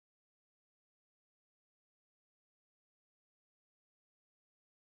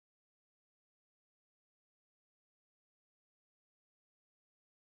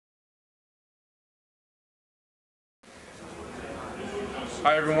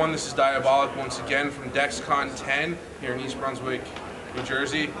Hi everyone, this is Diabolik once again from Dexcon 10 here in East Brunswick, New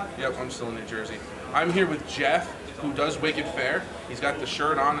Jersey. Yep, I'm still in New Jersey. I'm here with Jeff, who does Wicked Faire. He's got the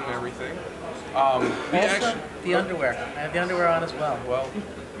shirt on and everything. The underwear. I have the underwear on as well. Well,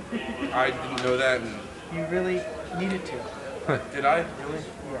 I didn't know that. You really needed to. Did I? Really?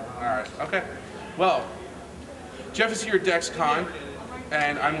 Yeah. Alright, okay. Well, Jeff is here at Dexcon,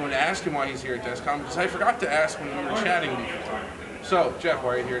 and I'm going to ask him why he's here at Dexcon because I forgot to ask when we were chatting before. So, Jeff,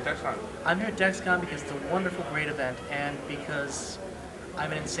 why are you here at Dexcon? I'm here at Dexcon because it's a wonderful, great event, and because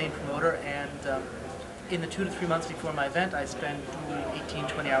I'm an insane promoter, and in the 2 to 3 months before my event, I spend 18,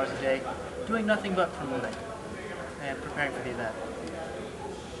 20 hours a day doing nothing but promoting and preparing for the event.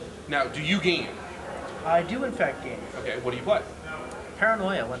 Now, do you game? I do, in fact, game. Okay, what do you play?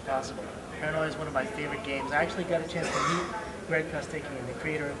 Paranoia, when possible. Paranoia is one of my favorite games. I actually got a chance to meet Greg Costakian, the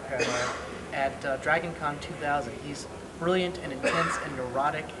creator of Paranoia, at DragonCon 2000. He's brilliant and intense and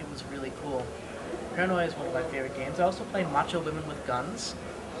neurotic. It was really cool. Paranoia is one of my favorite games. I also play Macho Women with Guns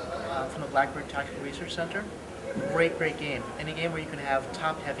from the Blackbird Tactical Research Center. Great, great game. Any game where you can have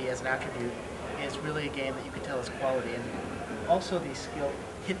top heavy as an attribute is really a game that you can tell is quality. And also the skill,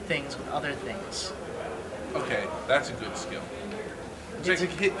 hit things with other things. Okay, that's a good skill. So I could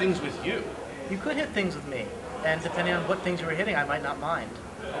hit things with you. You could hit things with me, and depending on what things you were hitting, I might not mind.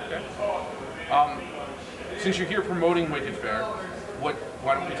 Okay. Since you're here promoting Wicked Faire,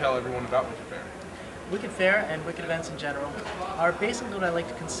 why don't we tell everyone about Wicked Faire? Wicked Faire and Wicked events in general are basically what I like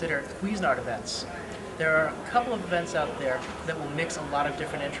to consider Cuisinart events. There are a couple of events out there that will mix a lot of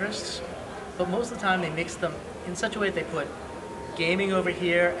different interests, but most of the time they mix them in such a way that they put gaming over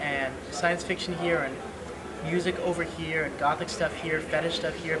here and science fiction here and music over here and gothic stuff here, fetish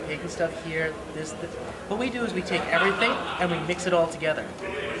stuff here, pagan stuff here, this. What we do is we take everything and we mix it all together,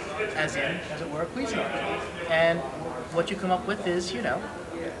 as it were, Cuisinart. And what you come up with is, you know,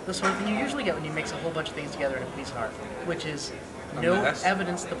 the sort of thing you usually get when you mix a whole bunch of things together in a Cuisinart, which is no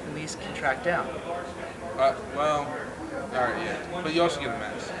evidence the police can track down. Well, alright, yeah. But you also get a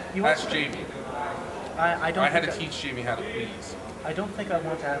mess. Ask Jamie. I had to teach Jamie how to please. I don't think I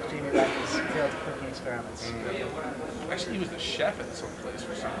want to ask Jamie about his failed cooking experiments. Actually, he was the chef at some place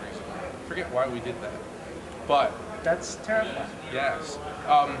for some reason. I forget why we did that. But that's terrifying. Yes.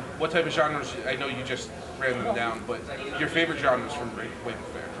 What type of genres? I know you just ran them down, but your favorite genres from Wicked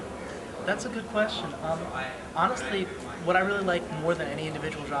Faire? That's a good question. Honestly, what I really like more than any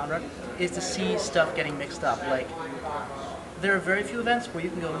individual genre is to see stuff getting mixed up. Like, there are very few events where you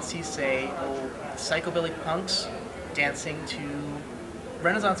can go and see, say, psychobilly punks dancing to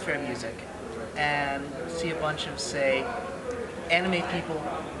Renaissance Fair music, and see a bunch of, say, anime people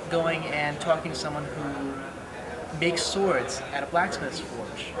going and talking to someone who makes swords at a blacksmith's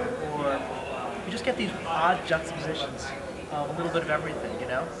forge, or you just get these odd juxtapositions of a little bit of everything, you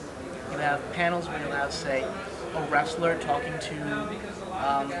know? You have panels where you'll have, say, a wrestler talking to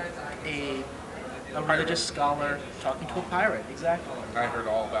a religious scholar talking to a pirate, exactly. I heard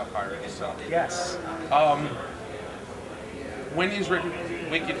all about pirates, so. Yes. When is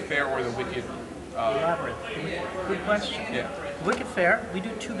Wicked Faire or the Wicked... Labyrinth. Good question. Yeah. Wicked Faire, we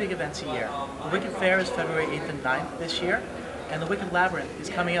do 2 big events a year. The Wicked Faire is February 8th and 9th this year, and the Wicked Labyrinth is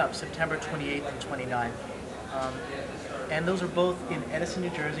coming up September 28th and 29th. And those are both in Edison, New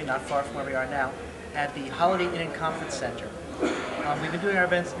Jersey, not far from where we are now, at the Holiday Inn and Conference Center. We've been doing our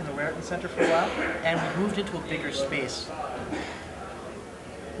events in the Raritan Center for a while, and we've moved into a bigger space.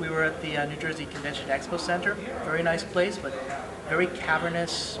 We were at the New Jersey Convention Expo Center, very nice place, but very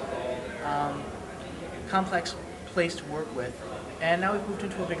cavernous, complex place to work with. And now we've moved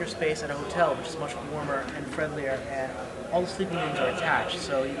into a bigger space at a hotel, which is much warmer and friendlier, and all the sleeping rooms are attached,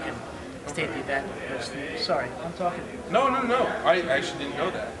 so you can stay at the event and go sleep. Sorry, I'm talking. No. I actually didn't know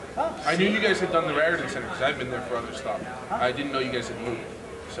that. Oh, I knew you guys had done the Raritan Center because I've been there for other stuff. Huh? I didn't know you guys had moved.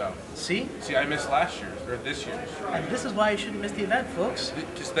 So. See, I missed last year's, or this year's. and this is why you shouldn't miss the event, folks.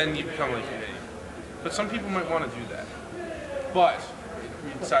 Because then you become like an idiot. But some people might want to do that. But,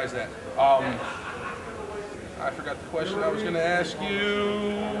 besides that, I forgot the question I was going to ask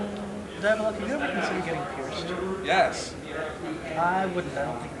you. Diabolik, have you ever considered getting pierced? Yes. I wouldn't. I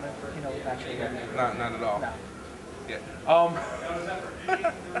don't think it actually work. Not at all. No. Yeah.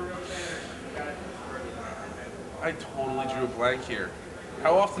 I totally drew a blank here.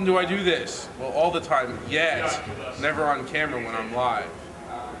 How often do I do this? Well, all the time, yet never on camera when I'm live.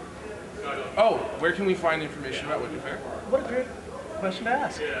 Oh, where can we find information about Wicked Faire? What a great question to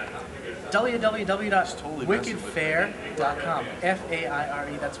ask. www.wickedfaire.com.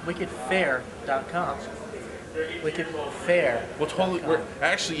 F-A-I-R-E. That's wickedfaire.com. Wicked Faire. Well, totally.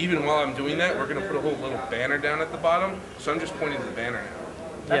 Actually, even while I'm doing that, we're going to put a whole little banner down at the bottom. So I'm just pointing to the banner now.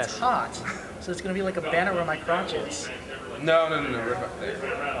 That's Yes. hot. So it's going to be like a banner where my crotch is. No, right back there.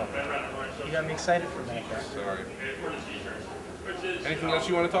 You got me excited for a minute there. Sorry. Anything else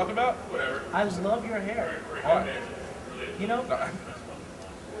you want to talk about? I love your hair. What? You know,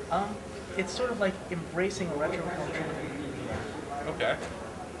 No. it's sort of like embracing retro culture. Okay.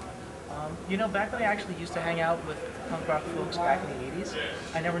 You know, back when I actually used to hang out with punk rock folks back in the 80s,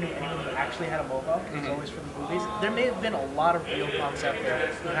 I never knew anyone who actually had a mohawk. It was always from the movies. There may have been a lot of real punks out there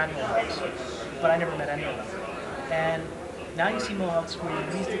who had mohawks, but I never met any of them. And now you see mohawks where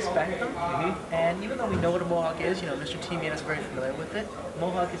you least expect them, and even though we know what a mohawk is, you know, Mr. T Man is very familiar with it,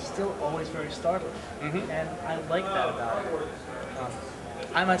 mohawk is still always very startling, and I like that about it.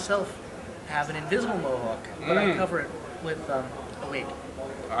 I myself have an invisible mohawk, but I cover it with a wig,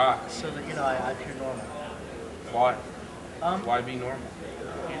 so that, you know, I appear normal. Why? Um, Why be normal?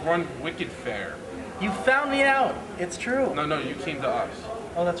 You run Wicked Faire. You found me out! It's true! No, you came to us.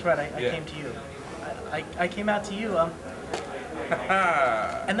 Oh, that's right, I Yeah. came to you. I came out to you,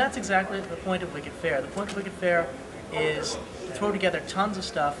 and that's exactly the point of Wicked Faire. The point of Wicked Faire is to throw together tons of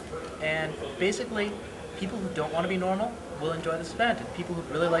stuff, and basically, people who don't want to be normal will enjoy this event, and people who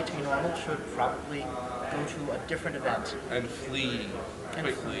really like to be normal should probably go to a different event. And flee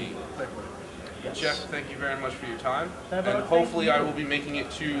quickly. Quickly. Yes. Jeff, thank you very much for your time. Thank And you. hopefully I will be making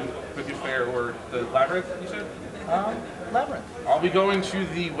it to Wicked Faire or the Labyrinth, you said? Labyrinth. I'll be going to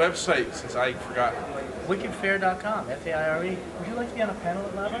the website since I forgot. WickedFair.com, F-A-I-R-E. Would you like to be on a panel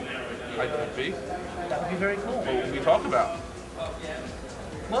at Labyrinth? I could be. That would be very cool. What will we talk about?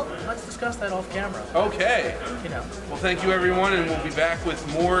 Well, let's discuss that off camera. Okay. You know. Well, thank you everyone, and we'll be back with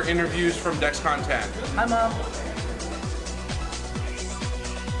more interviews from Dexcon 10. Hi, Mom.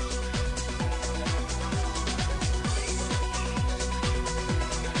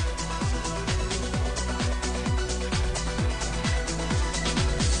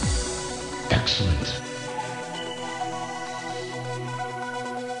 Excellent.